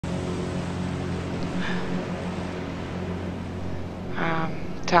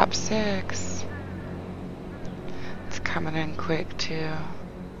Top 6. It's coming in quick too.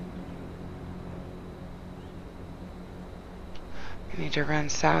 I need to run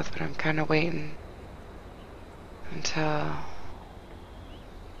south, but I'm kind of waiting until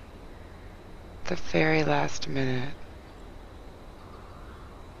the very last minute.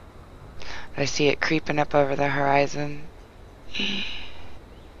 I see it creeping up over the horizon.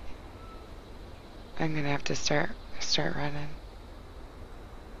 I'm gonna have to start running.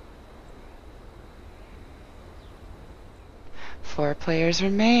 Four players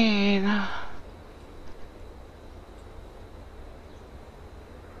remain.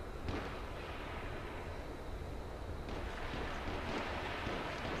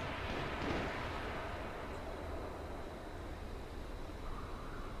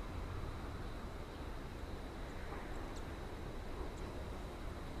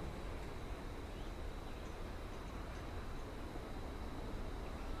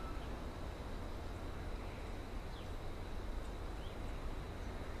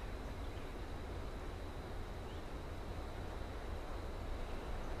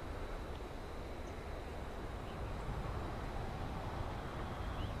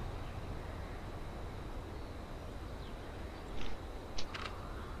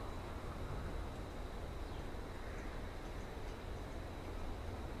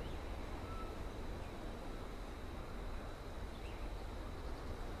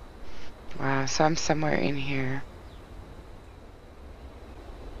 Wow, so I'm somewhere in here.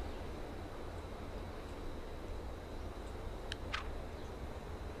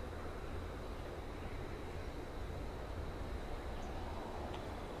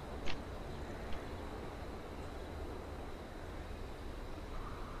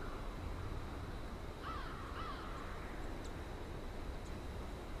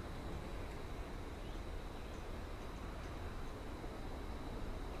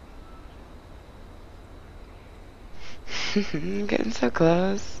 I'm getting so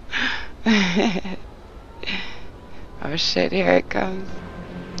close. Oh shit, here it comes.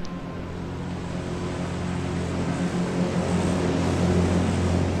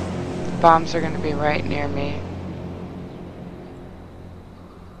 Bombs are gonna be right near me.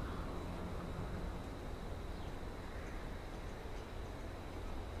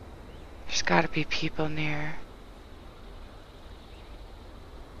 There's gotta be people near.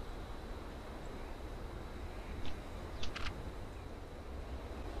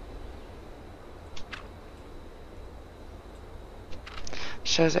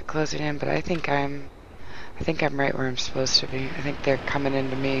 Shows it closing in, but I think I'm right where I'm supposed to be. I think they're coming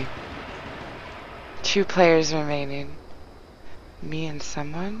into me. 2 players remaining. Me and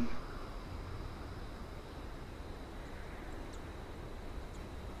someone.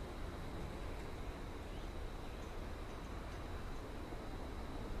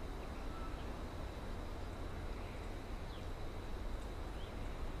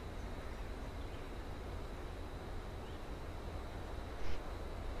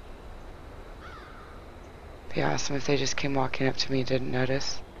 Be awesome if they just came walking up to me and didn't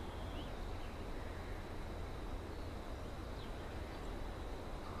notice.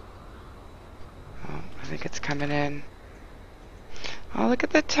 Oh, I think it's coming in. Oh, look at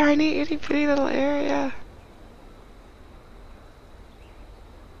the tiny itty bitty little area.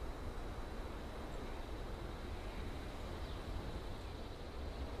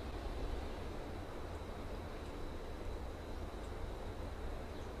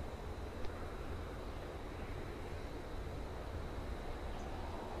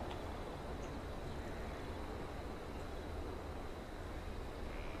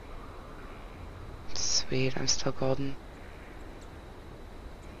 Sweet, I'm still golden.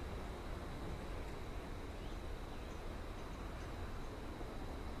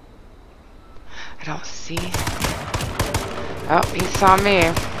 I don't see. Oh, he saw me.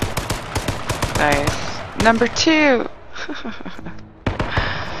 Nice. Number 2.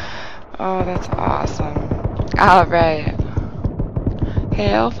 Oh, that's awesome. Alright.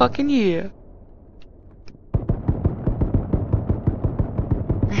 Hell fucking yeah.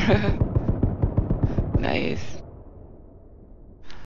 Nice.